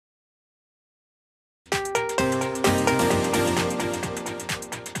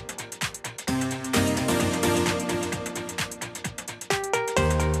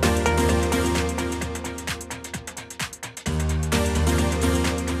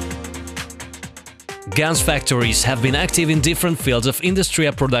Guns factories have been active in different fields of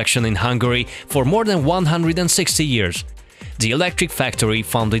industrial production in Hungary for more than 160 years. The electric factory,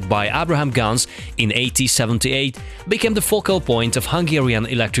 founded by Abraham Ganz in 1878, became the focal point of Hungarian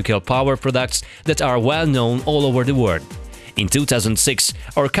electrical power products that are well known all over the world. In 2006,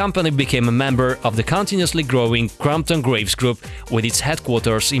 our company became a member of the continuously growing Crompton Graves Group with its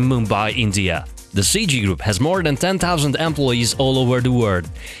headquarters in Mumbai, India. The CG Group has more than 10,000 employees all over the world,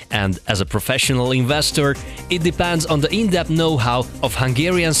 and as a professional investor, it depends on the in-depth know-how of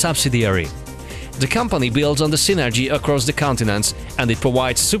Hungarian subsidiary. The company builds on the synergy across the continents, and it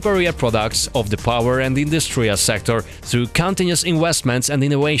provides superior products of the power and industrial sector through continuous investments and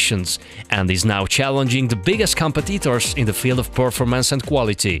innovations, and is now challenging the biggest competitors in the field of performance and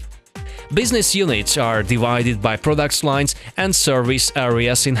quality. Business units are divided by product lines and service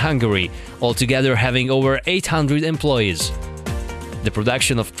areas in Hungary, altogether having over 800 employees. The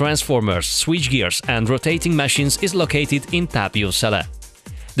production of transformers, switchgears and rotating machines is located in Tapio.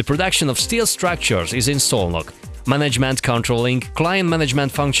 The production of steel structures is in Szolnok. Management, controlling, client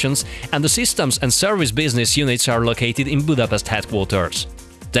management functions and the systems and service business units are located in Budapest headquarters.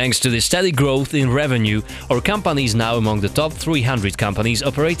 Thanks to the steady growth in revenue, our company is now among the top 300 companies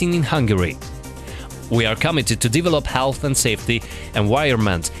operating in Hungary. We are committed to develop health and safety,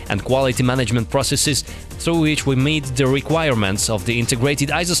 environment and quality management processes through which we meet the requirements of the integrated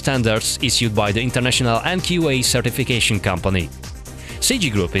ISO standards issued by the International NQA certification company. CG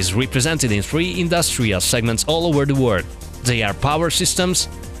Group is represented in 3 industrial segments all over the world. They are power systems,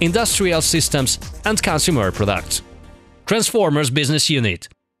 industrial systems and consumer products. Transformers business unit.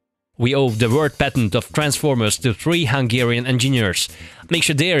 We owe the world patent of transformers to 3 Hungarian engineers,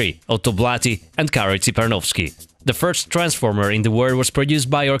 Miksa Déri, Otto Bláti and Károly Cipernowski. The first transformer in the world was produced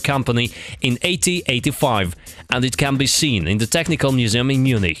by our company in 1885, and it can be seen in the Technical Museum in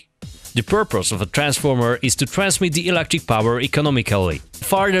Munich. The purpose of a transformer is to transmit the electric power economically.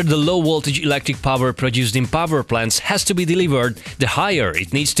 Further, the low-voltage electric power produced in power plants has to be delivered, the higher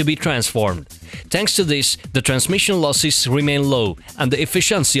it needs to be transformed. Thanks to this, the transmission losses remain low and the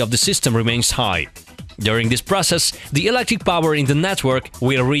efficiency of the system remains high. During this process, the electric power in the network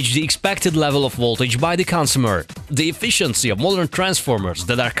will reach the expected level of voltage by the consumer. The efficiency of modern transformers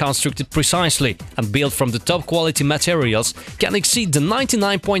that are constructed precisely and built from the top-quality materials can exceed the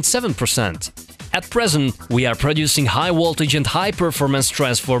 99.7%. At present, we are producing high-voltage and high-performance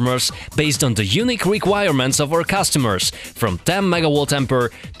transformers based on the unique requirements of our customers, from 10 MVA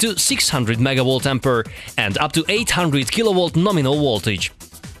to 600 MVA and up to 800 kV nominal voltage.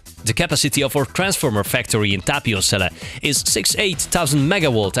 The capacity of our transformer factory in Tapio is 68,000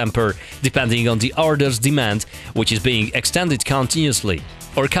 MVA, depending on the order's demand, which is being extended continuously.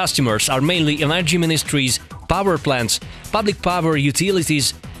 Our customers are mainly energy ministries, power plants, public power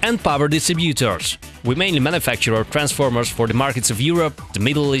utilities and power distributors. We mainly manufacture our transformers for the markets of Europe, the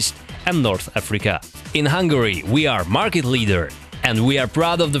Middle East and North Africa. In Hungary, we are market leader. And we are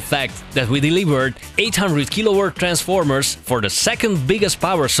proud of the fact that we delivered 800 kV transformers for the second biggest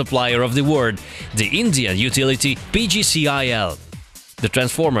power supplier of the world, the Indian utility PGCIL. The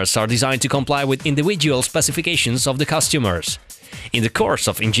transformers are designed to comply with individual specifications of the customers. In the course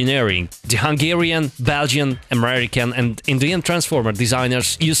of engineering, the Hungarian, Belgian, American and Indian transformer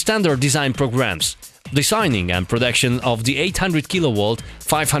designers use standard design programs. Designing and production of the 800 kV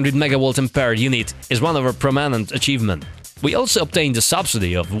 500 MVA unit is one of our prominent achievements. We also obtained a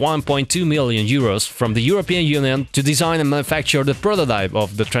subsidy of 1.2 million euros from the European Union to design and manufacture the prototype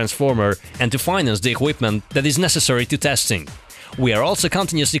of the transformer and to finance the equipment that is necessary to testing. We are also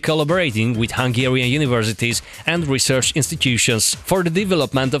continuously collaborating with Hungarian universities and research institutions for the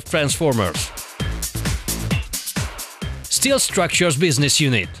development of transformers. Steel Structures Business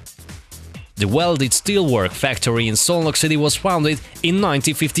Unit. The welded steelwork factory in Szolnok City was founded in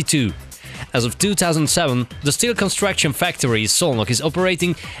 1952. As of 2007, the steel construction factory in Szolnok is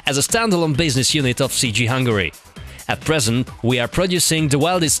operating as a standalone business unit of CG Hungary. At present, we are producing the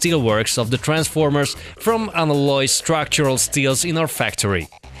welded steelworks of the transformers from unalloyed structural steels in our factory.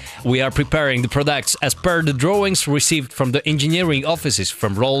 We are preparing the products as per the drawings received from the engineering offices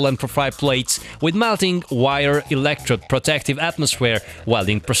from roll and profile plates with melting wire electrode protective atmosphere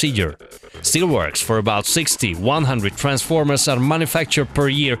welding procedure. Steelworks for about 60-100 transformers are manufactured per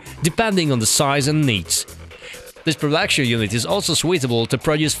year depending on the size and needs. This production unit is also suitable to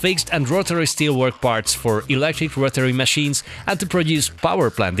produce fixed and rotary steelwork parts for electric rotary machines and to produce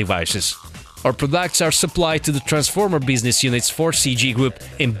power plant devices. Our products are supplied to the transformer business units for CG Group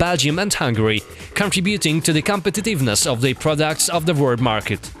in Belgium and Hungary, contributing to the competitiveness of the products of the world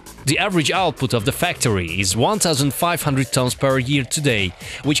market. The average output of the factory is 1,500 tons per year today,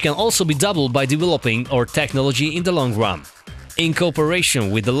 which can also be doubled by developing our technology in the long run. In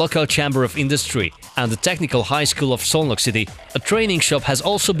cooperation with the local Chamber of Industry and the Technical High School of Salt Lake City, a training shop has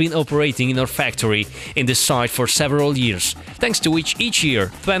also been operating in our factory in this site for several years, thanks to which each year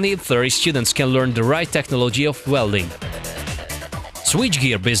 20-30 students can learn the right technology of welding.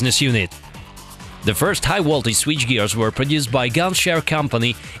 Switchgear Business Unit. The first high-voltage switchgears were produced by Gunshare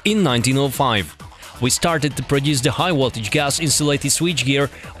Company in 1905. We started to produce the high-voltage gas-insulated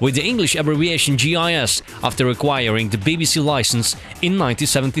switchgear with the English abbreviation GIS after acquiring the BBC license in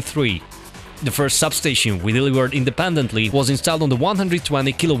 1973. The first substation we delivered independently was installed on the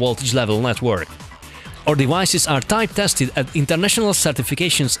 120 kV level network. Our devices are type-tested at international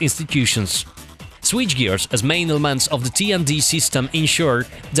certifications institutions. Switchgears as main elements of the T&D system ensure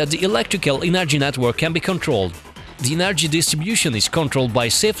that the electrical energy network can be controlled. The energy distribution is controlled by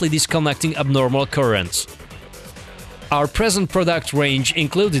safely disconnecting abnormal currents. Our present product range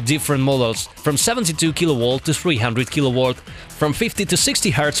included different models from 72 kV to 300 kV, from 50 to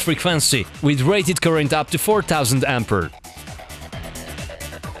 60 Hz frequency, with rated current up to 4000 A.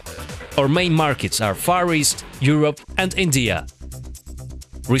 Our main markets are Far East, Europe and India.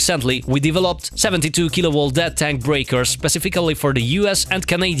 Recently, we developed 72 kV dead tank breakers specifically for the US and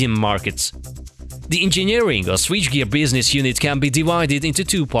Canadian markets. The engineering or switchgear business unit can be divided into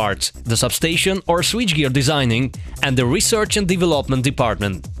two parts: the substation or switchgear designing and the research and development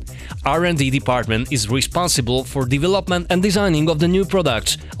department. R&D department is responsible for development and designing of the new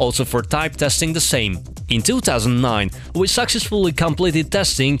products, also for type testing the same. In 2009, we successfully completed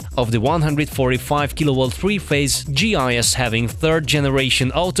testing of the 145 kV three-phase GIS having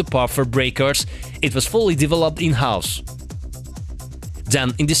third-generation auto-puffer breakers. It was fully developed in-house.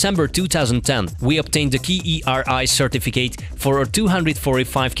 Then, in December 2010, we obtained the key ERI certificate for a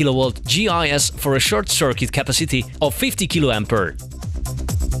 245 kV GIS for a short-circuit capacity of 50 kA.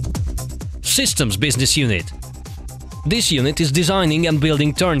 Systems Business Unit. This unit is designing and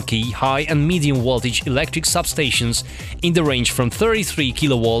building turnkey high and medium voltage electric substations in the range from 33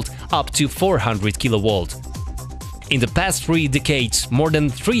 kV up to 400 kV. In the past 3 decades, more than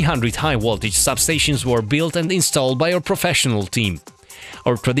 300 high-voltage substations were built and installed by our professional team.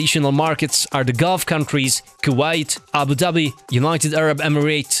 Our traditional markets are the Gulf countries, Kuwait, Abu Dhabi, United Arab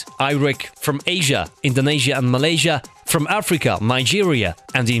Emirates, Iraq, from Asia, Indonesia and Malaysia, from Africa, Nigeria,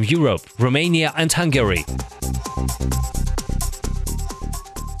 and in Europe, Romania and Hungary.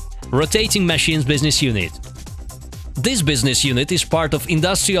 Rotating Machines Business Unit. This business unit is part of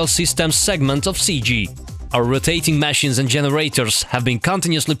Industrial Systems segment of CG. Our rotating machines and generators have been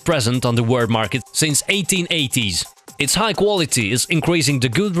continuously present on the world market since 1880s. Its high quality is increasing the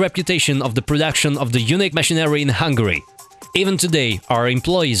good reputation of the production of the unique machinery in Hungary. Even today, our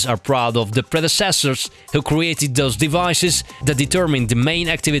employees are proud of the predecessors who created those devices that determine the main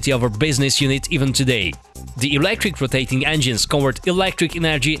activity of our business unit even today. The electric rotating engines convert electric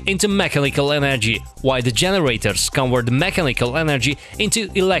energy into mechanical energy, while the generators convert the mechanical energy into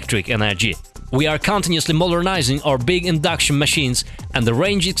electric energy. We are continuously modernizing our big induction machines, and the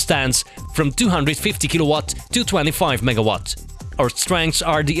range extends from 250 kW to 25 MW. Our strengths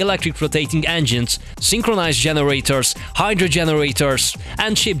are the electric rotating engines, synchronized generators, hydro generators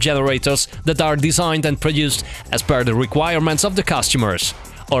and ship generators that are designed and produced as per the requirements of the customers.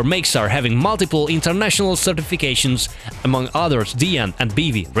 Our makes are having multiple international certifications, among others DN and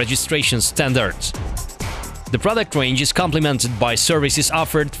BV registration standards. The product range is complemented by services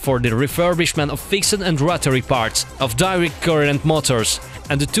offered for the refurbishment of fixed and rotary parts of direct current motors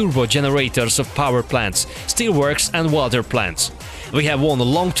and the turbo generators of power plants, steelworks and water plants. We have won a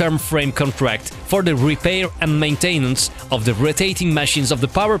long-term frame contract for the repair and maintenance of the rotating machines of the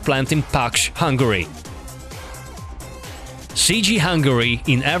power plant in Paks, Hungary. CG Hungary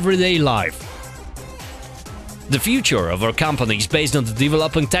in everyday life. The future of our company is based on the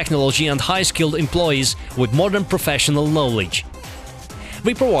developing technology and high-skilled employees with modern professional knowledge.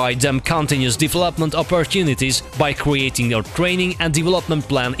 We provide them continuous development opportunities by creating our training and development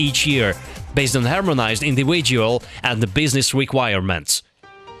plan each year, based on harmonized individual and the business requirements.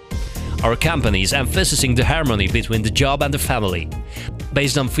 Our company is emphasizing the harmony between the job and the family.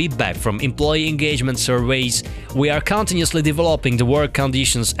 Based on feedback from employee engagement surveys, we are continuously developing the work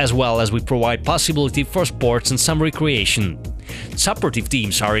conditions as well as we provide possibility for sports and some recreation. Supportive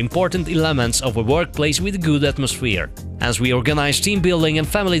teams are important elements of a workplace with a good atmosphere, as we organize team building and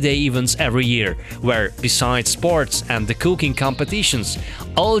family day events every year, where, besides sports and the cooking competitions,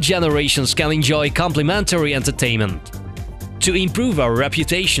 all generations can enjoy complimentary entertainment. To improve our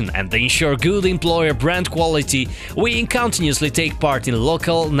reputation and ensure good employer brand quality, we continuously take part in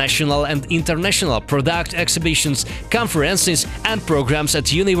local, national and international product exhibitions, conferences and programs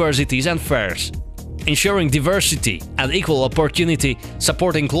at universities and fairs. Ensuring diversity and equal opportunity,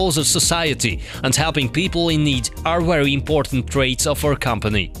 supporting closer society and helping people in need are very important traits of our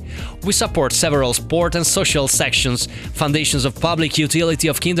company. We support several sport and social sections, foundations of public utility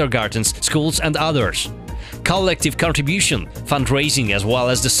of kindergartens, schools and others. Collective contribution, fundraising as well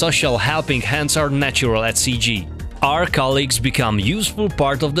as the social helping hands are natural at CG. Our colleagues become useful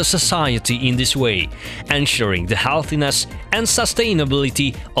part of the society in this way, ensuring the healthiness and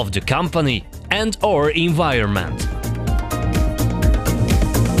sustainability of the company and our environment.